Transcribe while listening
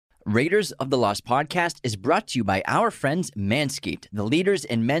Raiders of the Lost podcast is brought to you by our friends Manscaped, the leaders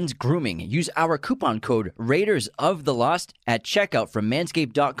in men's grooming. Use our coupon code Raiders of the Lost at checkout from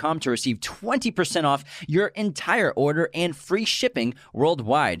manscaped.com to receive 20% off your entire order and free shipping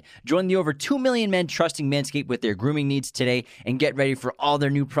worldwide. Join the over 2 million men trusting Manscaped with their grooming needs today and get ready for all their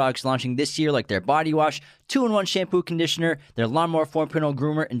new products launching this year, like their body wash, 2-in-1 shampoo conditioner, their Lawnmower 4.0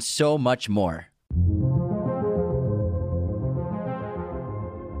 groomer, and so much more.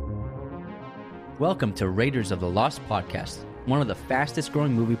 Welcome to Raiders of the Lost podcast, one of the fastest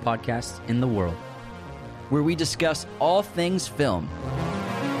growing movie podcasts in the world, where we discuss all things film.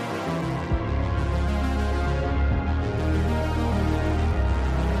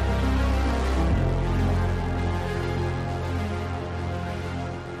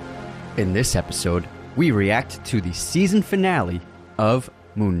 In this episode, we react to the season finale of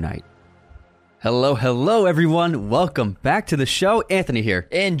Moon Knight. Hello, everyone. Welcome back to the show. Anthony here.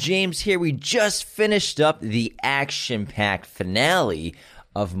 And James here. We just finished up the action-packed finale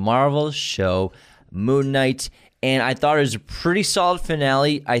of Marvel's show, Moon Knight, and I thought it was a pretty solid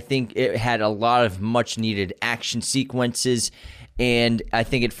finale. I think it had a lot of much-needed action sequences, and I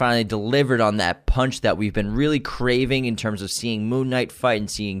think it finally delivered on that punch that we've been really craving in terms of seeing Moon Knight fight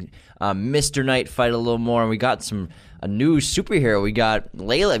and seeing Mr. Knight fight a little more, and we got a new superhero. We got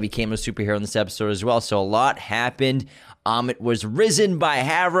Layla became a superhero in this episode as well. So a lot happened. It was risen by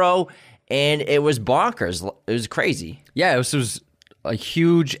Harrow, and it was bonkers. It was crazy. Yeah, this was a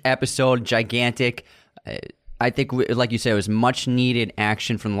huge episode, gigantic. I think, like you said, it was much needed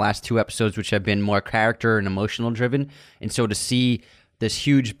action from the last two episodes, which have been more character and emotional driven. And so to see this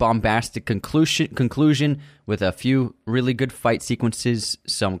huge bombastic conclusion with a few really good fight sequences,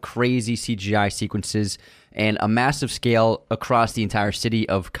 some crazy CGI sequences, and a massive scale across the entire city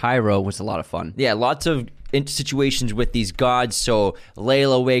of Cairo was a lot of fun. Yeah, lots of situations with these gods. So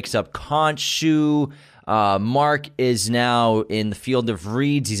Layla wakes up Khonshu. Mark is now in the field of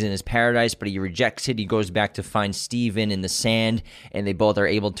reeds. He's in his paradise, but he rejects it. He goes back to find Steven in the sand, and they both are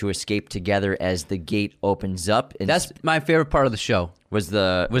able to escape together as the gate opens up. And that's my favorite part of the show. Was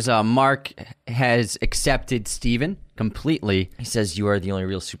Mark has accepted Steven completely. He says, "You are the only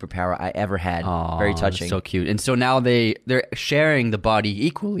real superpower I ever had." Aww, very touching. So cute. And so now they're sharing the body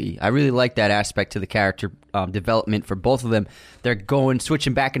equally. I really like that aspect to the character development for both of them. They're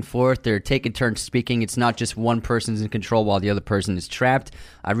switching back and forth. They're taking turns speaking. It's not just one person's in control while the other person is trapped.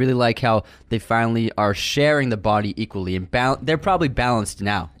 I really like how they finally are sharing the body equally, and they're probably balanced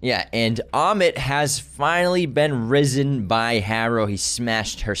now. Yeah, and Amit has finally been risen by Harrow. He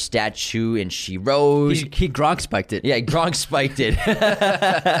smashed her statue, and she rose. He Gronk spiked it. Yeah, Gronk spiked it.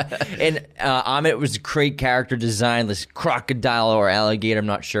 And Amit was a great character design. This crocodile or alligator, I'm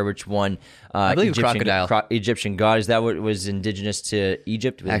not sure which one. I believe crocodile. Egyptian god. Is that what was indigenous to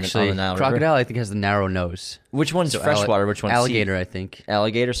Egypt? Actually, on the Nile crocodile River? I think has the narrow nose. Which one's freshwater? Which one's alligator? I think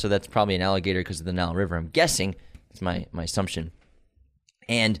alligator. So that's probably an alligator because of the Nile River. I'm guessing. That's my assumption.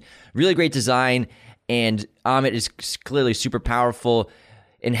 And really great design. And Amit is clearly super powerful.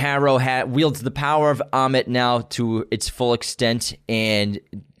 And Harrow wields the power of Amit now to its full extent and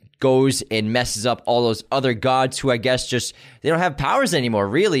goes and messes up all those other gods who I guess they don't have powers anymore,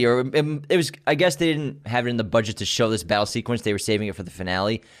 really. Or it was, I guess they didn't have it in the budget to show this battle sequence. They were saving it for the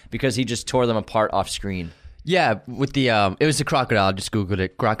finale because he just tore them apart off screen. Yeah, with the it was a crocodile. I just Googled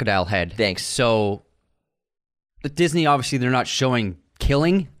it. Crocodile head. Thanks. So Disney, obviously, they're not showing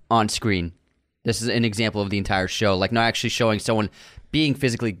killing on screen. This is an example of the entire show, like not actually showing someone being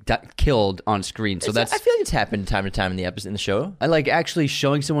physically killed on screen. So I feel like it's happened time to time in the show. I like actually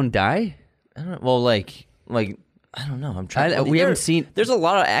showing someone die. I don't know. Well, like I don't know. I'm trying. We haven't seen. There's a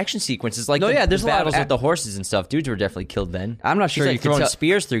lot of action sequences, like there's battles with the horses and stuff. Dudes were definitely killed then. I'm not sure you could throwing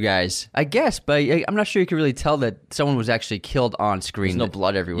spears through guys. I guess, but I'm not sure you could really tell that someone was actually killed on screen. There's no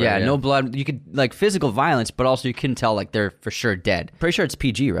blood everywhere. Yeah, no blood. You could like physical violence, but also you couldn't tell like they're for sure dead. Pretty sure it's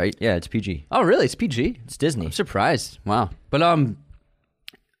PG, right? Yeah, it's PG. Oh, really? It's PG. It's Disney. I'm surprised. Wow. But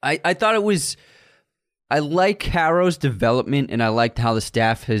I thought it was. I like Harrow's development, and I liked how the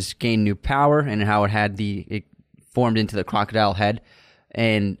staff has gained new power and how it formed into the crocodile head.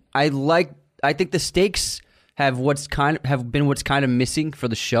 And I think the stakes have been what's kind of missing for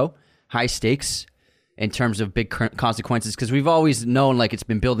the show. High stakes in terms of big consequences, because we've always known like it's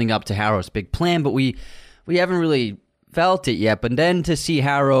been building up to Harrow's big plan, but we haven't really felt it yet. But then to see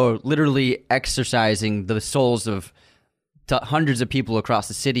Harrow literally exercising the souls of hundreds of people across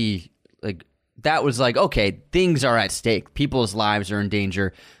the city, like that was like, okay, things are at stake. People's lives are in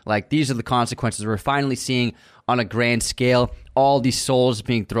danger. Like these are the consequences we're finally seeing on a grand scale. All these souls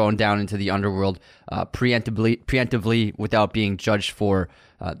being thrown down into the underworld preemptively without being judged for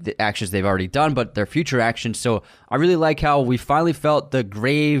the actions they've already done, but their future actions. So I really like how we finally felt the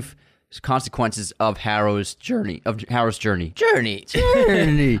grave consequences of Harrow's journey. Journey.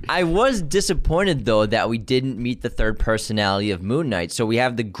 I was disappointed though that we didn't meet the third personality of Moon Knight. So we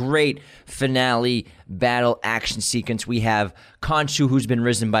have the great finale battle action sequence. We have Khonshu, who's been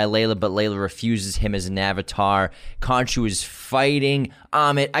risen by Layla, but Layla refuses him as an avatar. Khonshu is fighting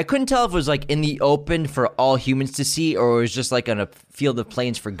Amit. I couldn't tell if it was like in the open for all humans to see, or it was just like on a field of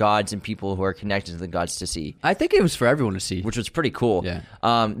plains for gods and people who are connected to the gods to see. I think it was for everyone to see, which was pretty cool. Yeah.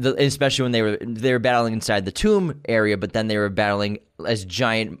 Especially when they were battling inside the tomb area, but then they were battling as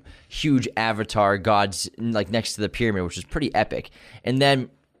giant, huge avatar gods like next to the pyramid, which was pretty epic. And then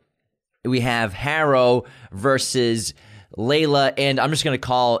we have Harrow versus Layla, and I'm just going to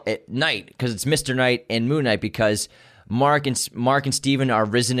call it Knight because it's Mr. Knight and Moon Knight because Mark and Steven are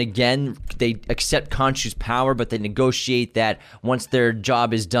risen again. They accept Khonshu's power, but they negotiate that once their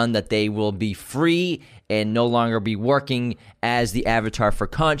job is done that they will be free and no longer be working as the avatar for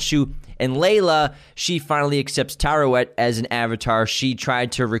Khonshu. And Layla, she finally accepts Tarouet as an avatar. She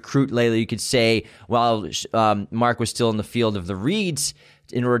tried to recruit Layla, you could say, while Mark was still in the field of the reeds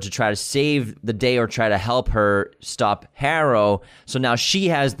in order to try to save the day or try to help her stop Harrow. So now she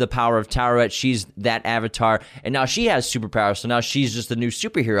has the power of Tarouet. She's that avatar. And now she has superpowers. So now she's just the new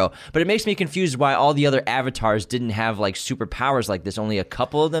superhero. But it makes me confused why all the other avatars didn't have like superpowers like this. Only a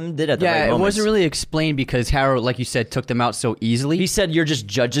couple of them did at the right moments. It wasn't really explained because Harrow, like you said, took them out so easily. He said, "You're just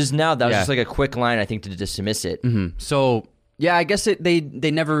judges now." That was just like a quick line, I think, to dismiss it. Mm-hmm. So yeah, I guess they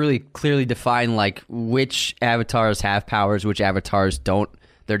never really clearly define like which avatars have powers, which avatars don't.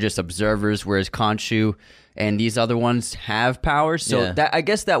 They're just observers, whereas Khonshu and these other ones have powers. So that I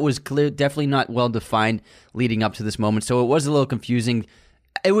guess that was clear, definitely not well defined leading up to this moment. So it was a little confusing.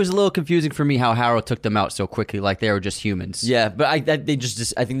 It was a little confusing for me how Harrow took them out so quickly, like they were just humans. Yeah, but I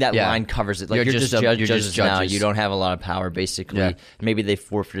think that line covers it. Like you're just judges now. You don't have a lot of power, basically. Yeah. Maybe they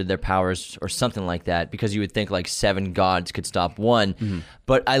forfeited their powers or something like that, because you would think like 7 gods could stop one. Mm-hmm.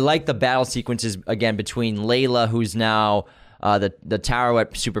 But I like the battle sequences again between Layla, who's now the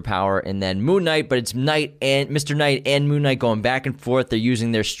Tarouet superpower, and then Moon Knight, but it's Mr. Knight and Moon Knight going back and forth. They're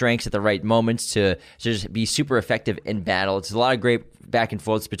using their strengths at the right moments to just be super effective in battle. It's a lot of great back and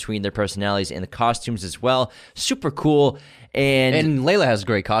forths between their personalities and the costumes as well. Super cool. And Layla has a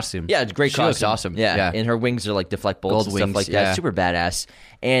great costume. Yeah, it's a great costume. Looks awesome. Yeah, and her wings are like deflect bolts and stuff like that. Super badass.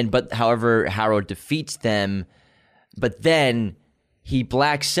 But however, Harrow defeats them, but then he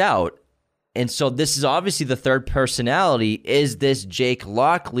blacks out. And so this is obviously the third personality. Is this Jake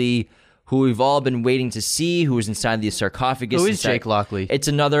Lockley, who we've all been waiting to see, who is inside the sarcophagus? Who is Jake Lockley? It's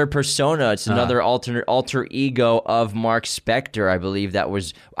another persona. It's another alter ego of Mark Spector, I believe. That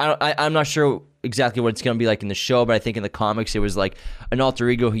was I'm not sure exactly what it's going to be like in the show, but I think in the comics it was like an alter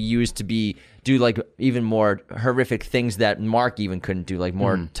ego he used to do like even more horrific things that Mark even couldn't do, like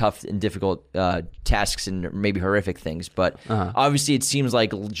more tough and difficult tasks and maybe horrific things. But obviously it seems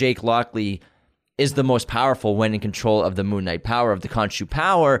like Jake Lockley is the most powerful when in control of the Moon Knight power, of the Khonshu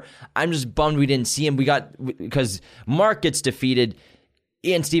power. I'm just bummed we didn't see him. Because Mark gets defeated,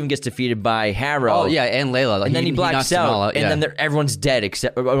 and Steven gets defeated by Harrow. Oh, yeah, and Layla. Like, and then he blacks out, and then everyone's dead,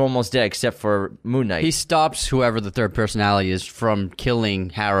 almost dead, except for Moon Knight. He stops whoever the third personality is from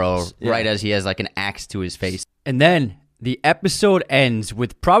killing Harrow right as he has like an axe to his face. And then the episode ends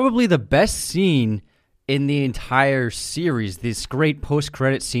with probably the best scene in the entire series, this great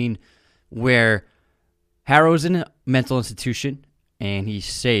post-credit scene where Harrow's in a mental institution and he's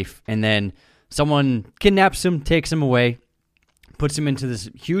safe, and then someone kidnaps him, takes him away, puts him into this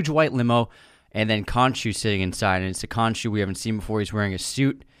huge white limo, and then Khonshu's sitting inside, and it's a Khonshu we haven't seen before. He's wearing a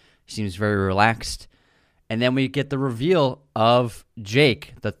suit. He seems very relaxed. And then we get the reveal of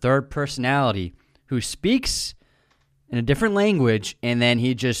Jake, the third personality, who speaks in a different language, and then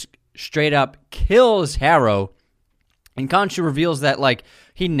he just straight up kills Harrow. And Khonshu reveals that like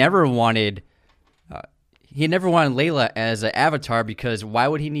he never wanted Layla as an avatar, because why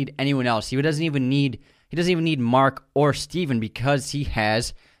would he need anyone else? He doesn't even need Mark or Steven, because he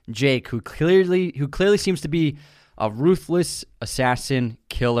has Jake, who clearly seems to be a ruthless assassin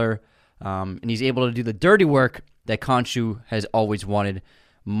killer, and he's able to do the dirty work that Khonshu has always wanted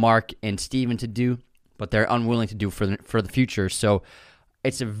Mark and Steven to do, but they're unwilling to do for the future. So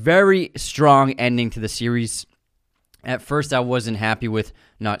it's a very strong ending to the series. At first, I wasn't happy with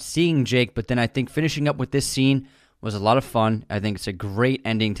not seeing Jake, but then I think finishing up with this scene was a lot of fun. I think it's a great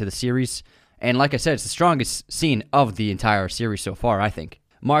ending to the series. And like I said, it's the strongest scene of the entire series so far, I think.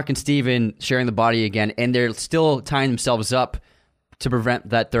 Mark and Steven sharing the body again, and they're still tying themselves up to prevent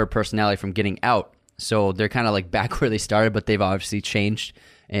that third personality from getting out. So they're kind of like back where they started, but they've obviously changed.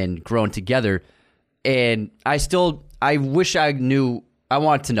 and grown together. And I wish I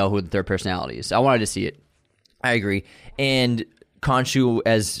wanted to know who the third personality is. I wanted to see it. I agree. And Khonshu,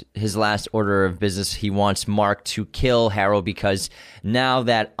 as his last order of business, he wants Mark to kill Harrow because now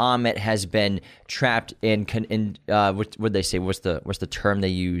that Amit has been trapped in what would they say? What's the term they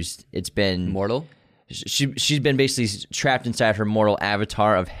used? It's been Mortal? She's been basically trapped inside her mortal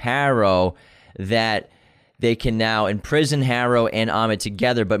avatar of Harrow, that they can now imprison Harrow and Amit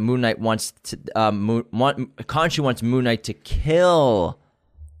together. But Moon Knight Khonshu wants Moon Knight to kill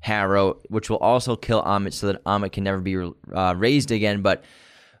Harrow, which will also kill Amit, so that Amit can never be raised again. But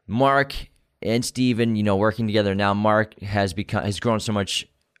Mark and Steven, working together now, Mark has grown so much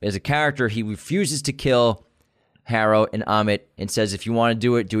as a character. He refuses to kill Harrow and Amit and says, if you want to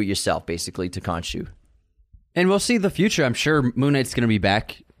do it yourself, basically, to Khonshu. And we'll see the future. I'm sure Moon Knight's going to be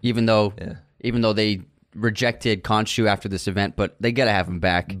back, even though they rejected Khonshu after this event, but they got to have him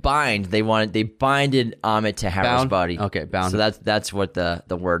back. They binded Amit to Harrow's body. Okay, bound. So that's what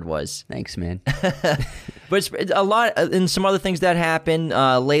the word was. Thanks, man. But it's a lot, and some other things that happen.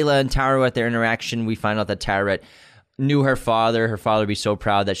 Layla and Tara, at their interaction, we find out that Tara knew her father. Her father would be so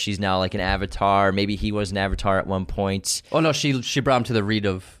proud that she's now like an avatar. Maybe he was an avatar at one point. Oh no, she brought him to the read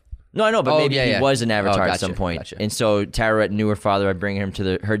of. No, I know, but maybe he was an avatar gotcha, at some point. Gotcha. And so Tara knew her father by bringing him to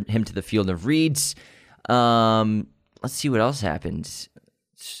the field of reeds. Let's see what else happened.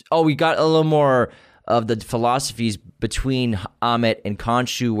 Oh, we got a little more of the philosophies between Amit and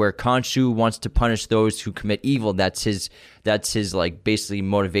Khonshu, where Khonshu wants to punish those who commit evil. That's his like basically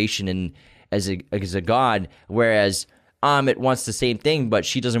motivation and as a god, whereas Amit wants the same thing, but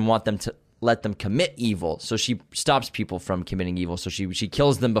she doesn't want them to let them commit evil. So she stops people from committing evil. So she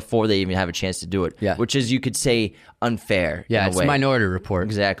kills them before they even have a chance to do it. Yeah. Which is, you could say, unfair. Yeah, in it's a way. a Minority Report.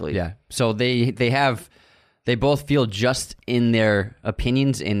 Exactly. Yeah. So they both feel just in their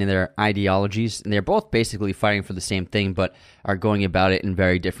opinions and in their ideologies, and they're both basically fighting for the same thing, but are going about it in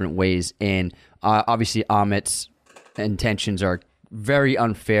very different ways. And obviously, Amit's intentions are very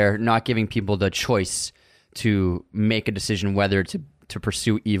unfair, not giving people the choice to make a decision whether to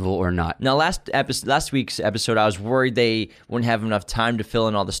pursue evil or not. Now, last week's episode, I was worried they wouldn't have enough time to fill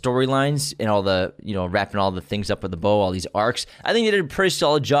in all the storylines and all the, wrapping all the things up with the bow, all these arcs. I think they did a pretty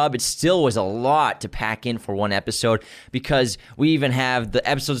solid job. It still was a lot to pack in for one episode, because we even have the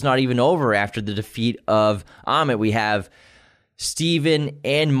episode's not even over after the defeat of Amit. We have Steven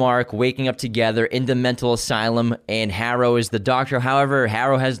and Mark waking up together in the mental asylum, and Harrow is the doctor. However,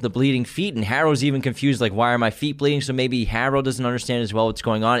 Harrow has the bleeding feet, and Harrow's even confused, like, why are my feet bleeding? So maybe Harrow doesn't understand as well what's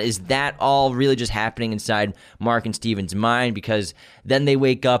going on. Is that all really just happening inside Mark and Steven's mind? Because then they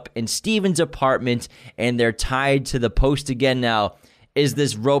wake up in Steven's apartment, and they're tied to the post again. Now, is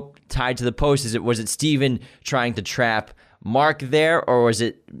this rope tied to the post? Was it Steven trying to trap Mark there, or was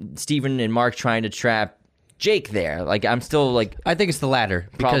it Steven and Mark trying to trap Jake there? Like, I'm still like, I think it's the latter,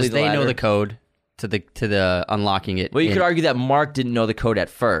 because they know the code to the unlocking it. Well, you could argue that Mark didn't know the code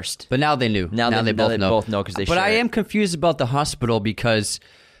at first, but now they knew. Now they both know because they. But I am confused about the hospital, because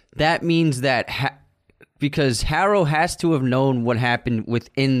that means that because Harrow has to have known what happened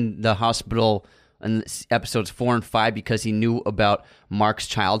within the hospital in episodes 4 and 5, because he knew about Mark's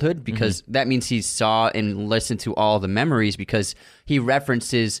childhood, because that means he saw and listened to all the memories, because he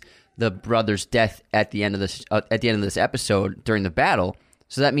references the brother's death at the end of this episode during the battle.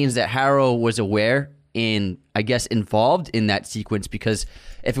 So that means that Harrow was aware and, I guess, involved in that sequence, because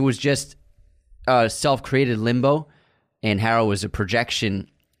if it was just self-created limbo and Harrow was a projection,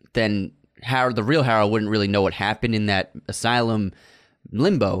 then the real Harrow wouldn't really know what happened in that asylum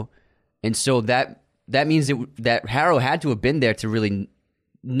limbo. And so that means that Harrow had to have been there to really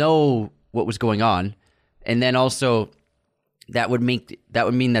know what was going on. And then also, that would mean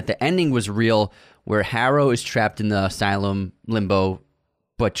that the ending was real, where Harrow is trapped in the asylum limbo,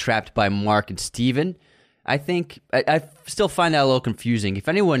 but trapped by Mark and Steven. I think I still find that a little confusing. If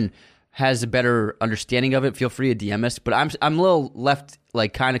anyone has a better understanding of it, feel free to DM us. But I'm a little left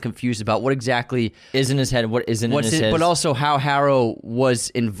like kind of confused about what exactly is in his head, what isn't in his head, but also how Harrow was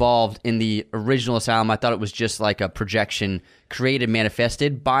involved in the original asylum. I thought it was just like a projection created,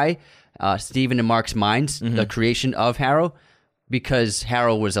 manifested by Steven and Mark's minds, the creation of Harrow, because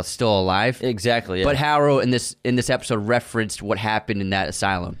Harrow was still alive. Exactly. Yeah. But Harrow in this episode referenced what happened in that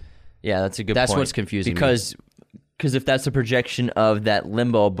asylum. Yeah, that's a good point. That's what's confusing because if that's a projection of that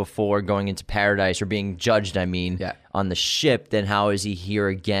limbo before going into paradise or being judged, on the ship, then how is he here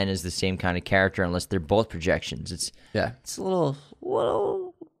again as the same kind of character unless they're both projections? It's a little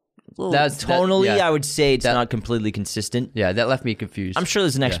tonally, I would say it's not completely consistent. Yeah, that left me confused. I'm sure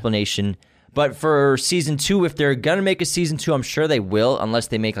there's an explanation, But for season 2, if they're gonna make a season 2, I'm sure they will, unless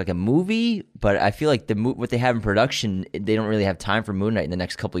they make like a movie. But I feel like what they have in production, they don't really have time for Moon Knight in the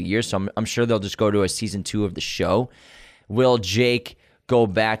next couple of years. So I'm sure they'll just go to a season 2 of the show. Will Jake go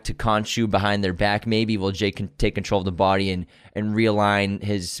back to Khonshu behind their back? Maybe will Jake take control of the body and realign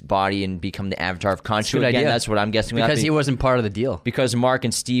his body and become the avatar of Khonshu again? Idea. That's what I'm guessing. Because he wasn't part of the deal. Because Mark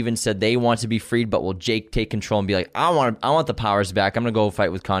and Steven said they want to be freed, but will Jake take control and be like, I want the powers back. I'm going to go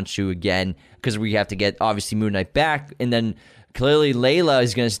fight with Khonshu again because we have to get, obviously, Moon Knight back. And then clearly Layla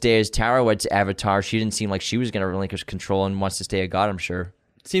is going to stay as Tarawet's avatar. She didn't seem like she was going to relinquish control and wants to stay a god, I'm sure.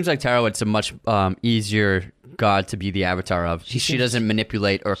 Seems like Tarawet's a much easier god to be the avatar of. She doesn't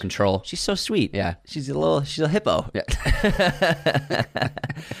manipulate or control. She's so sweet. Yeah. She's a hippo. Yeah.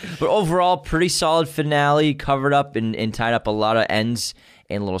 But overall, pretty solid finale. Covered up and tied up a lot of ends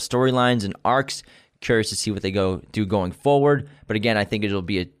and little storylines and arcs. Curious to see what they do going forward. But again, I think it'll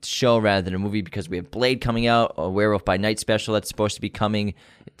be a show rather than a movie because we have Blade coming out, a Werewolf by Night special that's supposed to be coming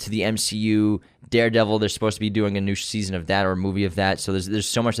to the MCU. Daredevil, they're supposed to be doing a new season of that or a movie of that. So there's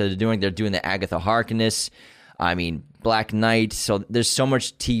so much that they're doing. They're doing the Agatha Harkness. I mean, Black Knight. So there's so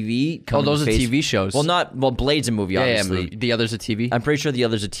much TV coming. Oh, those are TV shows. Well, Blade's a movie, obviously. Yeah, the others are TV? I'm pretty sure the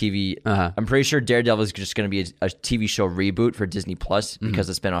others are TV. Uh-huh. I'm pretty sure Daredevil is just going to be a TV show reboot for Disney Plus because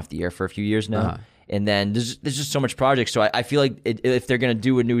it's been off the air for a few years now. Uh-huh. And then there's just so much projects. So I feel like if they're going to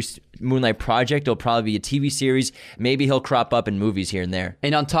do a new Moonlight project, it'll probably be a TV series. Maybe he'll crop up in movies here and there.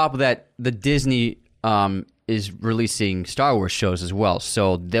 And on top of that, the Disney is releasing Star Wars shows as well.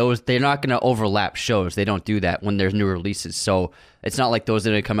 So they're not going to overlap shows. They don't do that when there's new releases. So it's not like those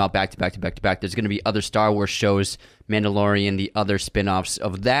that are going to come out back to back to back to back. There's going to be other Star Wars shows, Mandalorian, the other spin-offs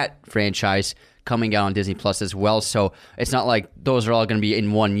of that franchise coming out on Disney Plus as well. So it's not like those are all going to be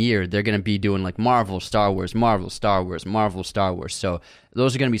in one year. They're going to be doing like Marvel, Star Wars, Marvel, Star Wars, Marvel, Star Wars. So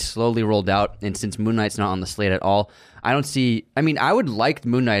those are going to be slowly rolled out. And since Moon Knight's not on the slate at all, I would like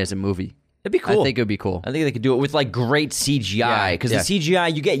Moon Knight as a movie. It'd be cool. I think it would be cool. I think they could do it with like great CGI because the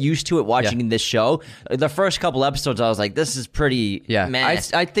CGI, you get used to it watching this show. The first couple episodes, I was like, "This is pretty." Yeah, meh.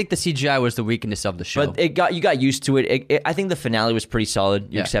 I think the CGI was the weakness of the show. But you got used to it. I think the finale was pretty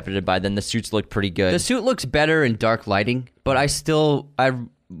solid. You accepted it by then. The suits looked pretty good. The suit looks better in dark lighting, but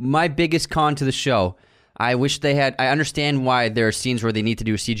my biggest con to the show. I wish they had. I understand why there are scenes where they need to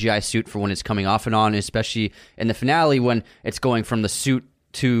do a CGI suit for when it's coming off and on, especially in the finale when it's going from the suit.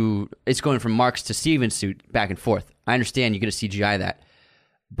 It's going from Mark's to Steven's suit back and forth. I understand you're going to CGI that.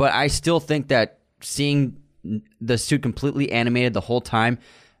 But I still think that seeing the suit completely animated the whole time,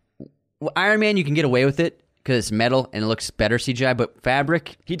 Iron Man, you can get away with it because it's metal and it looks better CGI, but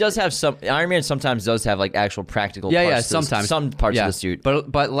fabric... He does have some... Iron Man sometimes does have like actual practical parts. Yeah, sometimes. Some parts of the suit.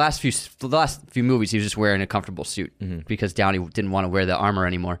 But the last few movies, he was just wearing a comfortable suit because Downey didn't want to wear the armor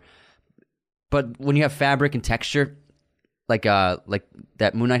anymore. But when you have fabric and texture... like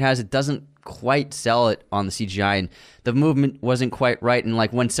that Moon Knight has, it doesn't quite sell it on the CGI, and the movement wasn't quite right. And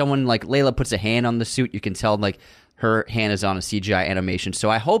like when someone like Layla puts a hand on the suit, you can tell like her hand is on a CGI animation. So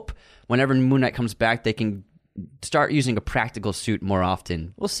I hope whenever Moon Knight comes back, they can start using a practical suit more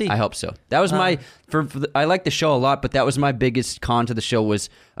often. We'll see. I hope so. That was I like the show a lot, but that was my biggest con to the show was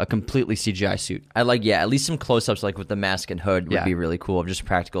a completely CGI suit. I like, at least some close-ups like with the mask and hood would be really cool of just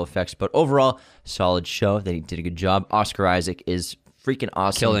practical effects. But overall, solid show. They did a good job. Oscar Isaac is freaking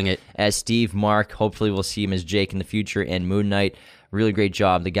awesome. Killing it. As Steve, Mark. Hopefully we'll see him as Jake in the future. And Moon Knight, really great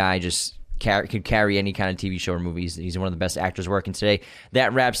job. The guy just... could carry any kind of TV show or movies. He's one of the best actors working today.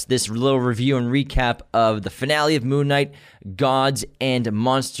 That wraps this little review and recap of the finale of Moon Knight, Gods and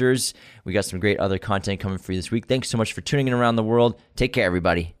Monsters. We got some great other content coming for you this week. Thanks so much for tuning in around the world. Take care,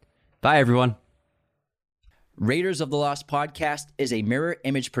 everybody. Bye, everyone. Raiders of the Lost Podcast is a mirror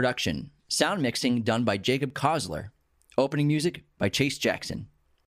image production. Sound mixing done by Jacob Kosler. Opening music by Chase Jackson.